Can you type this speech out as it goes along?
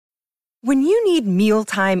When you need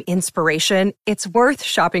mealtime inspiration, it's worth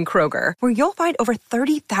shopping Kroger, where you'll find over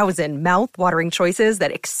 30,000 mouth-watering choices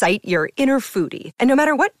that excite your inner foodie. And no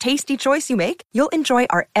matter what tasty choice you make, you'll enjoy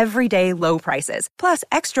our everyday low prices, plus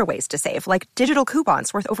extra ways to save, like digital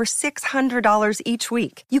coupons worth over $600 each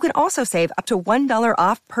week. You can also save up to $1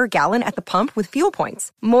 off per gallon at the pump with fuel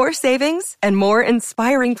points. More savings and more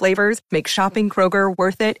inspiring flavors make shopping Kroger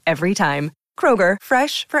worth it every time. Kroger,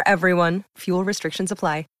 fresh for everyone. Fuel restrictions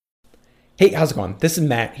apply. Hey, how's it going? This is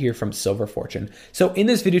Matt here from Silver Fortune. So in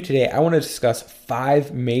this video today, I want to discuss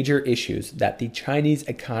 5 major issues that the Chinese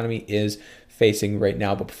economy is facing right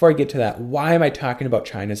now. But before I get to that, why am I talking about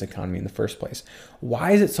China's economy in the first place?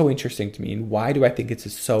 Why is it so interesting to me? And why do I think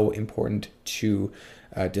it's so important to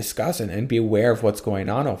discuss and be aware of what's going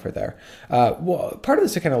on over there? Well, part of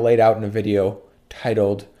this I kind of laid out in a video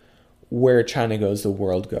titled Where China Goes, the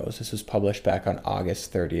World Goes. This was published back on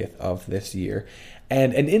August 30th of this year.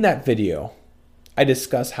 And in that video, I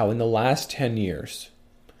discuss how in the last 10 years,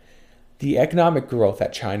 the economic growth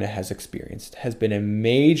that China has experienced has been a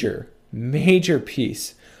major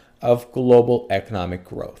piece of global economic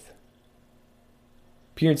growth.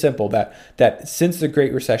 Pure and simple, that since the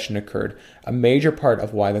Great Recession occurred, a major part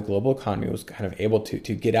of why the global economy was kind of able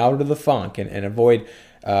to get out of the funk and avoid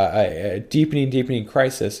a deepening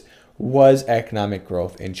crisis was economic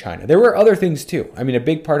growth in China. There were other things too. I mean, a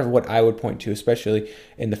big part of what I would point to, especially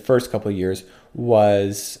in the first couple of years,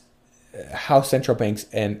 was how central banks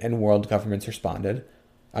and world governments responded.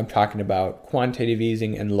 I'm talking about quantitative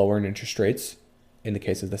easing and lowering interest rates in the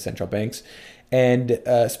case of the central banks, and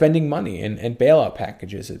spending money and bailout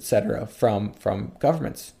packages, etc., from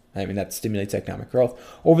governments. I mean, that stimulates economic growth.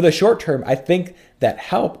 Over the short term, I think that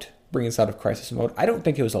helped bring us out of crisis mode. I don't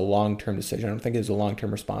think it was a long-term decision. I don't think it was a long-term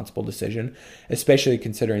responsible decision, especially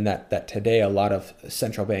considering that today a lot of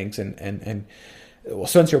central banks and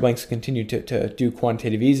central banks continue to do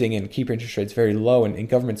quantitative easing and keep interest rates very low, and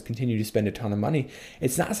governments continue to spend a ton of money.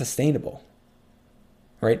 It's not sustainable,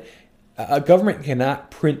 right? A government cannot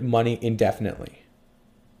print money indefinitely.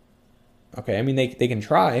 Okay, I mean, they can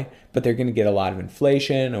try, but they're going to get a lot of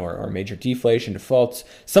inflation or major deflation, defaults.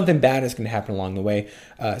 Something bad is going to happen along the way.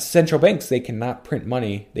 Central banks, they cannot print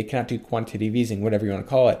money. They cannot do quantitative easing, whatever you want to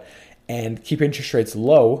call it, and keep interest rates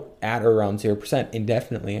low at or around 0%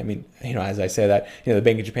 indefinitely. I mean, as I say that, the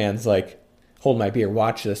Bank of Japan's like, hold my beer,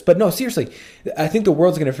 watch this. But no, seriously, I think the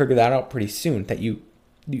world's going to figure that out pretty soon, that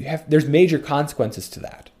there's major consequences to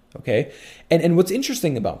that, okay? And what's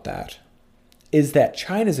interesting about that is that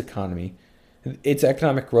China's economy, its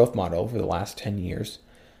economic growth model over the last 10 years,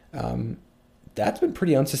 that's been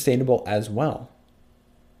pretty unsustainable as well.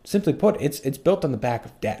 Simply put, it's built on the back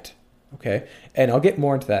of debt, okay? And I'll get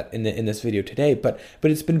more into that in this video today, but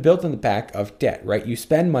it's been built on the back of debt, right? You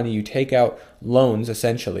spend money, you take out loans,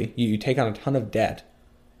 essentially. You take on a ton of debt.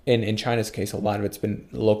 In China's case, a lot of it's been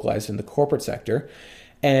localized in the corporate sector.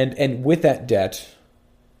 And with that debt,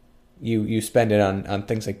 you spend it on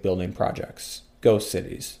things like building projects, ghost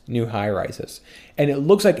cities, new high-rises. And it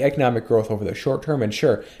looks like economic growth over the short term. And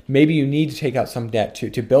sure, maybe you need to take out some debt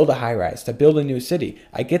to build a high-rise, to build a new city.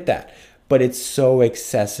 I get that. But it's so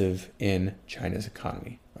excessive in China's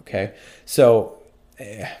economy, okay? So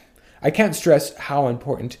I can't stress how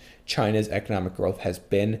important China's economic growth has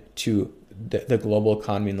been to the global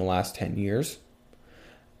economy in the last 10 years.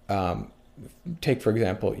 Take, for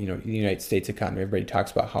example, the United States economy. Everybody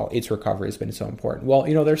talks about how its recovery has been so important. Well,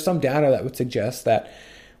 there's some data that would suggest that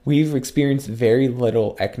we've experienced very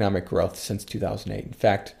little economic growth since 2008. In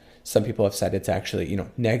fact, some people have said it's actually,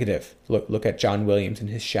 negative. Look at John Williams and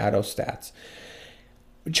his shadow stats.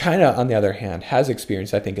 China, on the other hand, has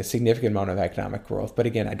experienced, I think, a significant amount of economic growth. But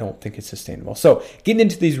again, I don't think it's sustainable. So getting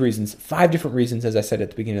into these reasons, 5 different reasons, as I said at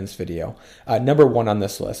the beginning of this video. Number 1 on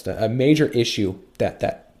this list, a major issue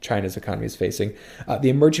that China's economy is facing, the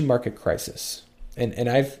emerging market crisis. And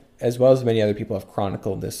I've, as well as many other people, have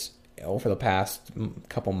chronicled this over the past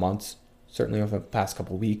couple months, certainly over the past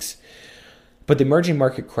couple weeks. But the emerging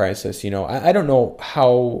market crisis, I don't know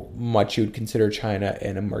how much you'd consider China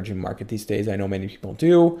an emerging market these days. I know many people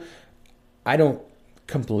do. I don't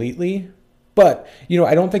completely. But,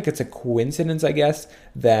 I don't think it's a coincidence, I guess,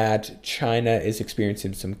 that China is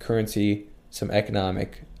experiencing some currency, some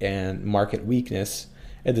economic and market weakness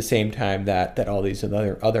at the same time that all these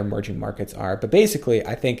other emerging markets are. But basically,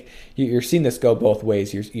 I think you're seeing this go both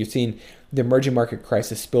ways. You're seeing the emerging market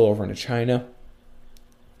crisis spill over into China,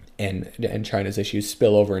 and China's issues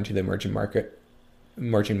spill over into the emerging market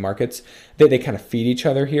emerging markets. They kind of feed each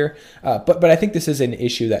other here. But I think this is an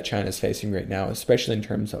issue that China is facing right now, especially in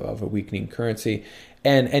terms of a weakening currency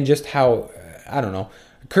and just how, I don't know,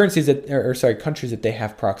 countries that they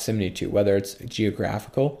have proximity to, whether it's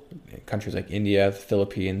geographical, countries like India, the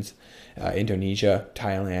Philippines, Indonesia,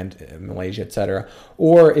 Thailand, Malaysia, etc.,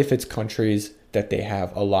 or if it's countries that they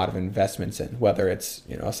have a lot of investments in, whether it's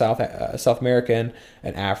a South American,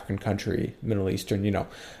 an African country, Middle Eastern,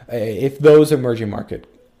 if those emerging market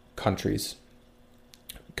countries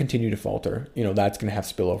continue to falter, that's going to have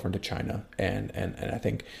spillover into China, and I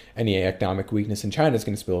think any economic weakness in China is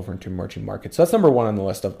going to spill over into emerging markets. So that's number one on the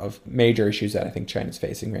list of major issues that I think China is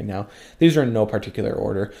facing right now. These are in no particular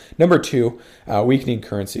order. Number two, weakening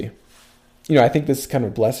currency. I think this is kind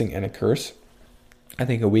of a blessing and a curse. I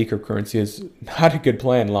think a weaker currency is not a good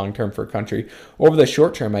plan long term for a country. Over the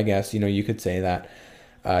short term, I guess, you could say that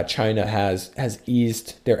China has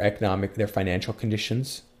eased their financial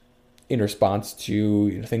conditions in response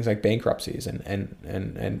to things like bankruptcies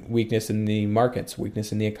and weakness in the markets,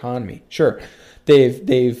 weakness in the economy. Sure,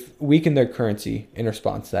 they've weakened their currency in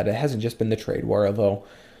response to that. It hasn't just been the trade war, although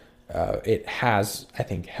it has, I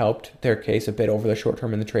think, helped their case a bit over the short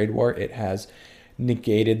term in the trade war. It has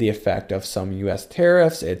negated the effect of some U.S.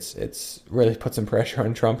 tariffs. It's really put some pressure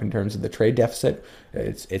on Trump in terms of the trade deficit.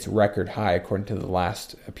 It's record high according to the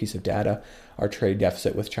last piece of data. Our trade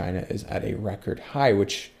deficit with China is at a record high,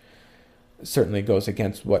 which certainly goes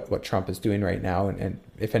against what Trump is doing right now, and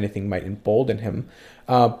if anything might embolden him.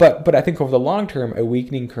 But I think over the long term, a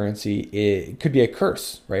weakening currency, it could be a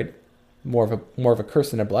curse, right? More of a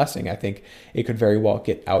curse than a blessing. I think it could very well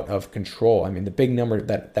get out of control. I mean, the big number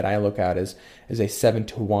that I look at is a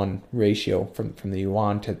 7-to-1 ratio from the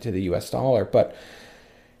yuan to the US dollar. But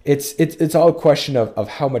it's all a question of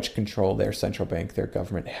how much control their central bank, their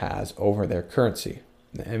government has over their currency.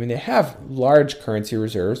 I mean, they have large currency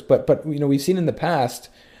reserves, but we've seen in the past,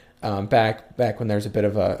 back when there's a bit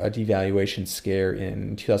of a devaluation scare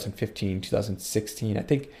in 2015, 2016, I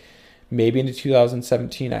think maybe into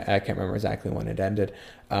 2017. I can't remember exactly when it ended.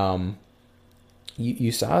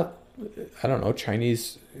 You saw, I don't know,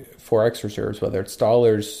 Chinese forex reserves, whether it's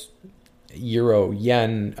dollars, euro,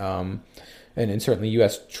 yen, and certainly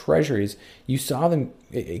U.S. treasuries. You saw them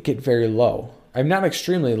get very low. I'm not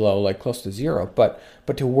extremely low, like close to zero, but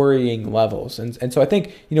to worrying levels. And so I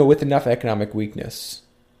think, with enough economic weakness,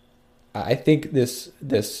 I think this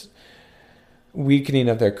weakening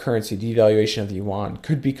of their currency, devaluation of the yuan,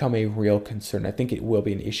 could become a real concern. I think it will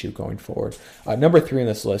be an issue going forward. Number 3 on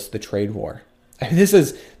this list, the trade war. This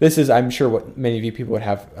is I'm sure what many of you people would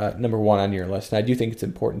have number 1 on your list, and I do think it's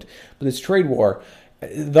important. But this trade war,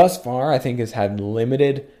 thus far, I think has had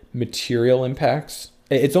limited material impacts.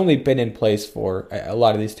 It's only been in place for a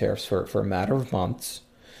lot of these tariffs for a matter of months,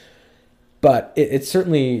 but it's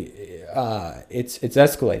certainly it's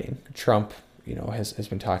escalating. Trump, has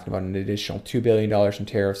been talking about an additional $2 billion in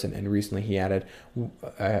tariffs, and recently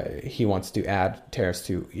he wants to add tariffs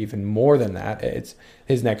to even more than that.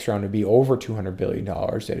 His next round would be over $200 billion.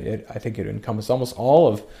 I think it would encompass almost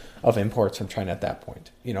all of imports from China at that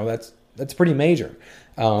point. That's pretty major,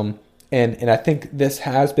 and I think this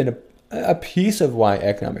has been a piece of why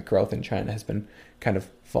economic growth in China has been kind of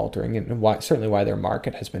faltering, and certainly why their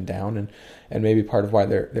market has been down, and maybe part of why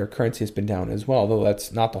their currency has been down as well, though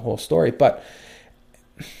that's not the whole story. But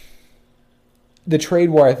the trade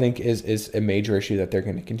war, I think, is a major issue that they're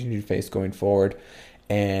going to continue to face going forward,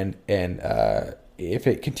 and if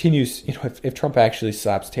it continues, if Trump actually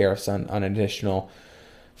slaps tariffs on an additional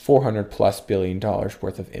 $400+ billion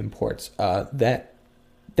worth of imports,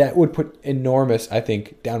 that would put enormous, I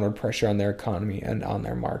think, downward pressure on their economy and on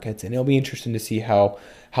their markets. And it'll be interesting to see how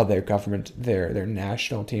their government, their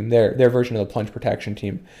national team, their version of the plunge protection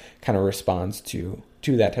team kind of responds to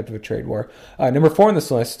that type of a trade war. Number 4 on this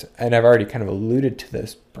list, and I've already kind of alluded to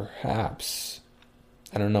this, perhaps,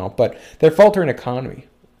 I don't know, but their faltering economy.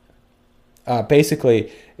 Basically,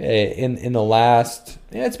 in the last,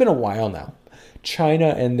 it's been a while now, China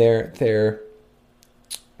and their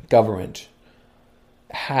government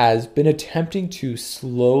has been attempting to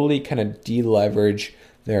slowly kind of deleverage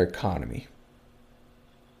their economy.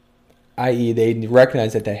 I.e., they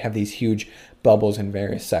recognize that they have these huge bubbles in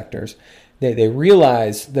various sectors. They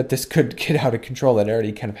realize that this could get out of control, that it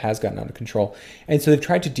already kind of has gotten out of control. And so they've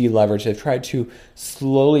tried to deleverage. They've tried to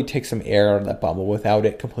slowly take some air out of that bubble without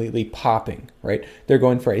it completely popping, right? They're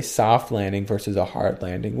going for a soft landing versus a hard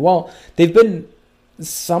landing. Well, they've been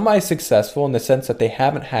semi-successful in the sense that they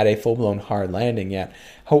haven't had a full-blown hard landing yet.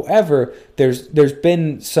 However, there's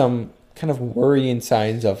been some kind of worrying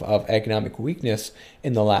signs of economic weakness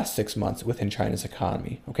in the last 6 months within China's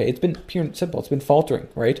economy. Okay, it's been pure and simple. It's been faltering,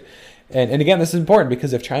 right? And again, this is important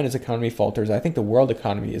because if China's economy falters, I think the world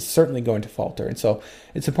economy is certainly going to falter. And so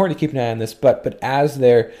it's important to keep an eye on this. But as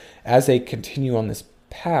they continue on this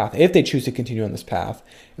path, if they choose to continue on this path,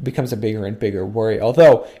 it becomes a bigger and bigger worry.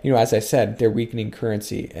 Although, as I said, their weakening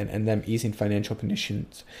currency and them easing financial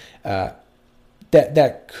conditions,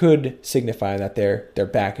 that could signify that they're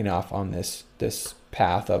backing off on this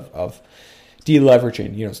path of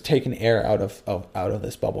deleveraging, taking air out of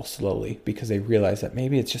this bubble slowly because they realize that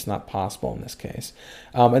maybe it's just not possible in this case.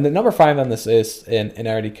 And the number 5 on this is, and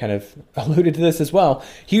I already kind of alluded to this as well,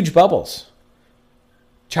 huge bubbles.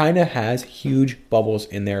 China has huge bubbles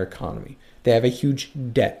in their economy. They have a huge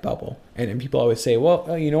debt bubble. And people always say,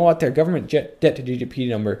 well, you know what, their government debt to GDP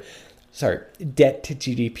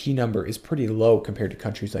number is pretty low compared to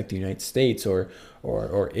countries like the United States or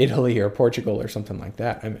Italy or Portugal or something like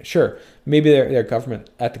that. I mean, sure, maybe their government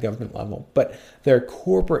at the government level, but their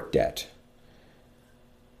corporate debt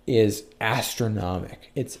is astronomical.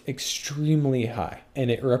 It's extremely high, and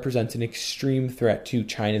it represents an extreme threat to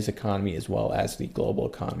China's economy as well as the global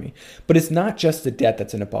economy. But it's not just the debt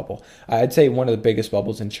that's in a bubble. I'd say one of the biggest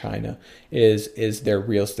bubbles in China is their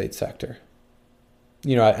real estate sector.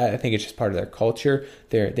 I think it's just part of their culture.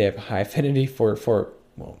 They have a high affinity for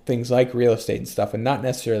things like real estate and stuff, and not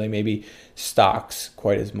necessarily maybe stocks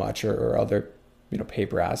quite as much or other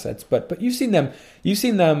paper assets. But you've seen them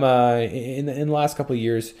in the last couple of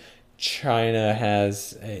years. China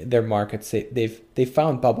has their markets. They've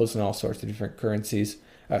found bubbles in all sorts of different currencies.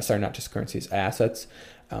 Not just currencies, assets.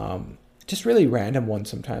 Just really random ones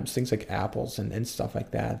sometimes, things like apples and stuff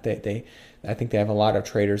like that. I think they have a lot of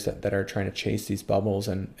traders that are trying to chase these bubbles,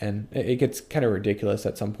 and it gets kind of ridiculous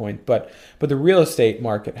at some point. But the real estate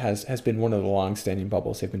market has been one of the long-standing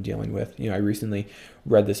bubbles they've been dealing with. I recently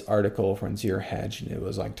read this article over on Zero Hedge, and it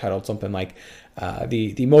was titled something like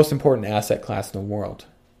the most important asset class in the world.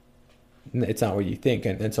 It's not what you think,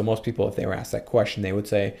 and so most people, if they were asked that question, they would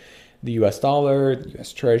say the U.S. dollar, the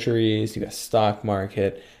U.S. treasuries, the U.S. stock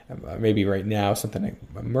market, maybe right now something like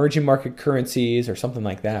emerging market currencies or something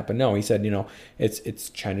like that. But no, he said, it's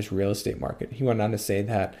China's real estate market. He went on to say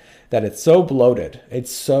that it's so bloated,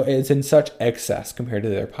 it's in such excess compared to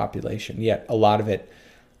their population. Yet a lot of it,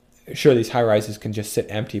 sure, these high rises can just sit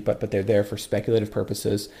empty, but they're there for speculative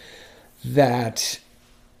purposes. That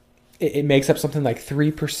it makes up something like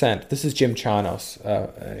 3%. This is Jim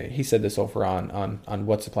Chanos. He said this over on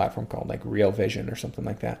what's the platform called, like Real Vision or something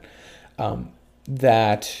like that.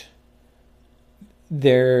 That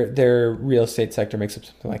their real estate sector makes up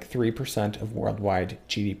something like 3% of worldwide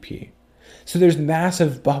GDP. So there's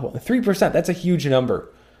massive bubble. 3%, that's a huge number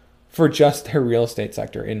for just their real estate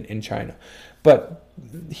sector in China. But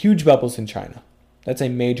huge bubbles in China. That's a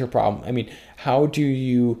major problem. I mean, how do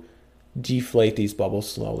you deflate these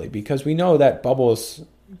bubbles slowly? Because we know that bubbles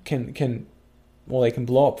can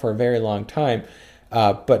blow up for a very long time,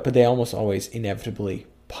 but they almost always inevitably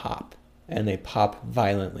pop, and they pop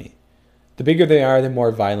violently. The bigger they are, the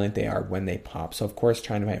more violent they are when they pop. So of course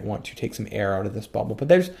China might want to take some air out of this bubble, but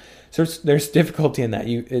there's difficulty in that.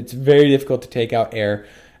 It's very difficult to take out air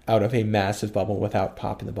out of a massive bubble without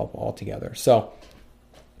popping the bubble altogether. So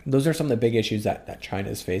those are some of the big issues that China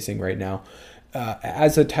is facing right now.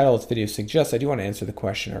 As the title of this video suggests, I do want to answer the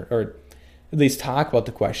question, or at least talk about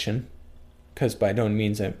the question, because by no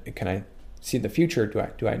means can I see the future.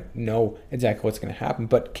 Do I know exactly what's going to happen?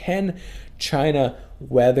 But can China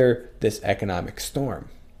weather this economic storm?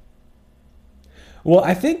 Well,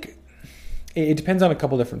 I think it depends on a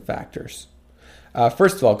couple different factors.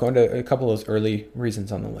 First of all, going to a couple of those early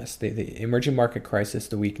reasons on the list, the emerging market crisis,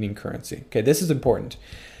 the weakening currency. Okay, this is important.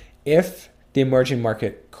 If the emerging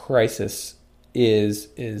market crisis is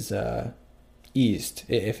eased,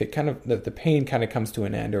 if it kind of the pain kind of comes to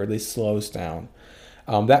an end, or at least slows down,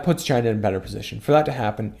 that puts China in a better position. For that to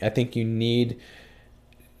happen, I think you need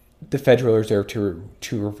the Federal Reserve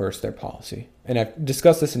to reverse their policy. And I've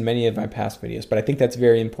discussed this in many of my past videos, but I think that's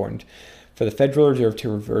very important for the Federal Reserve to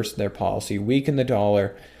reverse their policy, weaken the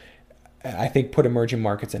dollar. I think put emerging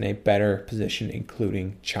markets in a better position,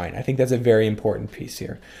 including China. I think that's a very important piece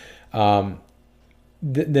here.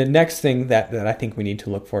 The next thing that I think we need to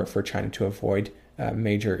look for China to avoid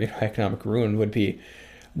major economic ruin would be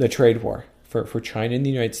the trade war. For China and the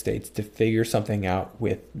United States to figure something out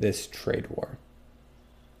with this trade war.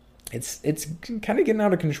 It's kind of getting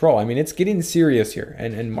out of control. I mean, it's getting serious here.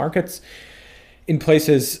 And markets in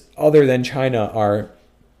places other than China are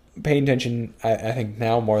paying attention, I think,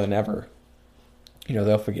 now more than ever.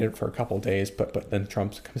 They'll forget it for a couple of days, but then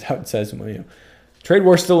Trump comes out and says, well, trade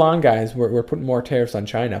war's still on, guys. We're putting more tariffs on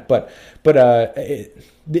China, but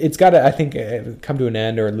it's got to, I think, come to an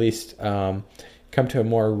end, or at least come to a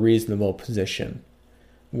more reasonable position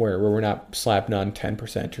where we're not slapping on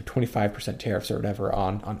 10% or 25% tariffs or whatever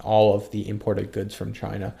on all of the imported goods from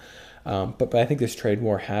China. But I think this trade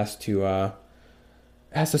war has to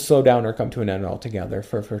slow down or come to an end altogether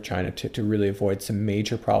for China to really avoid some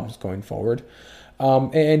major problems going forward.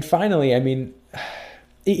 And finally, I mean,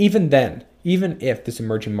 even then, even if this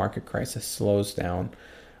emerging market crisis slows down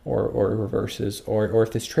or reverses, or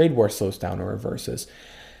if this trade war slows down or reverses,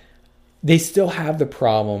 they still have the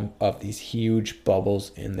problem of these huge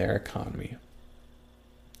bubbles in their economy.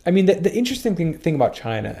 I mean, the interesting thing about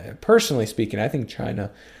China, personally speaking, I think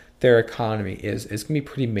China, their economy is going to be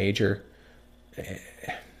pretty major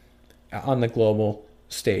on the global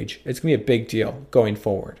stage. It's going to be a big deal going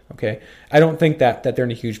forward, okay? I don't think that they're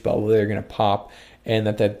in a huge bubble, they're going to pop, and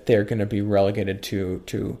that they're going to be relegated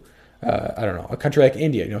to I don't know, a country like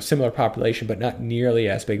India, similar population, but not nearly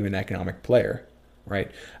as big of an economic player.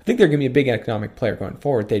 Right. I think they're going to be a big economic player going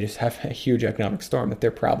forward. They just have a huge economic storm that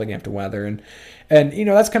they're probably going to have to weather. And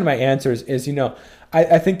that's kind of my answer is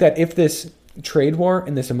I think that if this trade war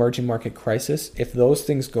and this emerging market crisis, if those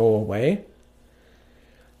things go away,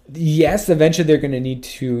 yes, eventually they're going to need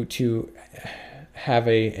to have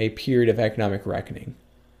a period of economic reckoning,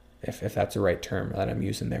 if that's the right term that I'm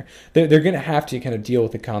using there. They're going to have to kind of deal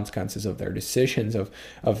with the consequences of their decisions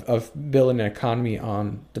of building an economy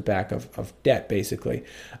on the back of debt, basically.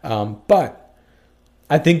 But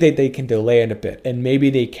I think that they can delay it a bit, and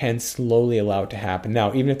maybe they can slowly allow it to happen.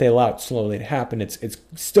 Now, even if they allow it slowly to happen, it's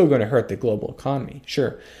still going to hurt the global economy,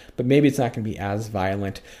 sure. But maybe it's not going to be as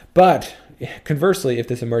violent. But conversely, if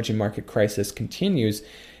this emerging market crisis continues,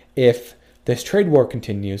 if this trade war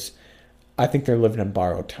continues, I think they're living on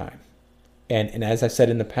borrowed time. And as I've said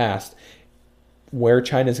in the past, where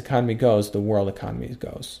China's economy goes, the world economy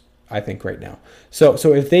goes, I think, right now. So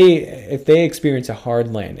if they experience a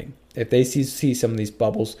hard landing, if they see some of these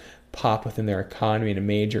bubbles pop within their economy and a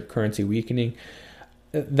major currency weakening,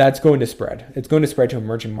 that's going to spread. It's going to spread to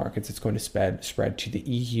emerging markets. It's going to spread to the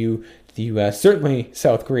EU, to the US, certainly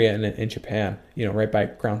South Korea and Japan, right by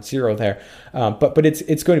ground zero there. But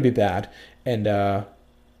it's going to be bad.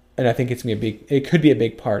 And I think it could be a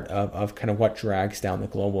big part of kind of what drags down the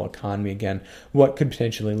global economy again, what could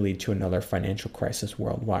potentially lead to another financial crisis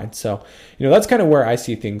worldwide. So, that's kind of where I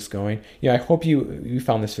see things going. I hope you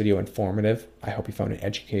found this video informative. I hope you found it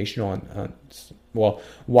educational on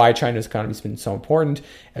why China's economy has been so important,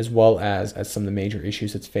 as well as some of the major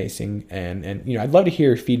issues it's facing. And I'd love to hear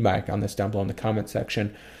your feedback on this down below in the comment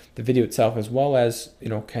section, the video itself, as well as,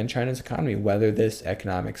 can China's economy weather this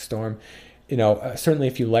economic storm? Certainly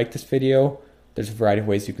if you like this video, there's a variety of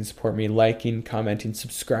ways you can support me: liking, commenting,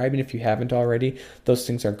 subscribing if you haven't already. Those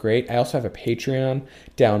things are great. I also have a Patreon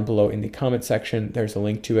down below in the comment section. There's a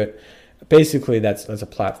link to it. Basically, that's a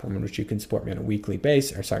platform in which you can support me on a monthly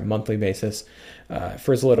basis,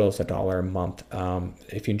 for as little as $1 a month.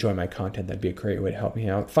 If you enjoy my content, that'd be a great way to help me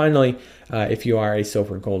out. Finally, if you are a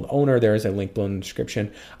silver and gold owner, there is a link below in the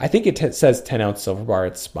description. I think it says 10-ounce silver bar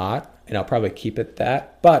at spot, and I'll probably keep it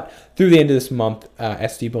that. But through the end of this month,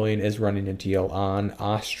 SD Bullion is running a deal on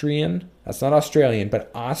that's not Australian,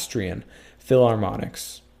 but Austrian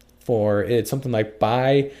Philharmonics it's something like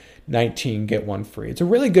buy 19 get one free. It's a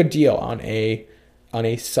really good deal on a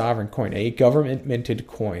sovereign coin, a government minted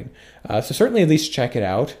coin. So certainly at least check it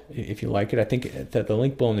out if you like it. I think that the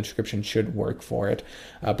link below in the description should work for it.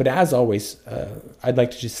 But as always, I'd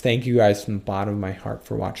like to just thank you guys from the bottom of my heart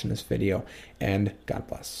for watching this video, and God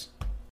bless.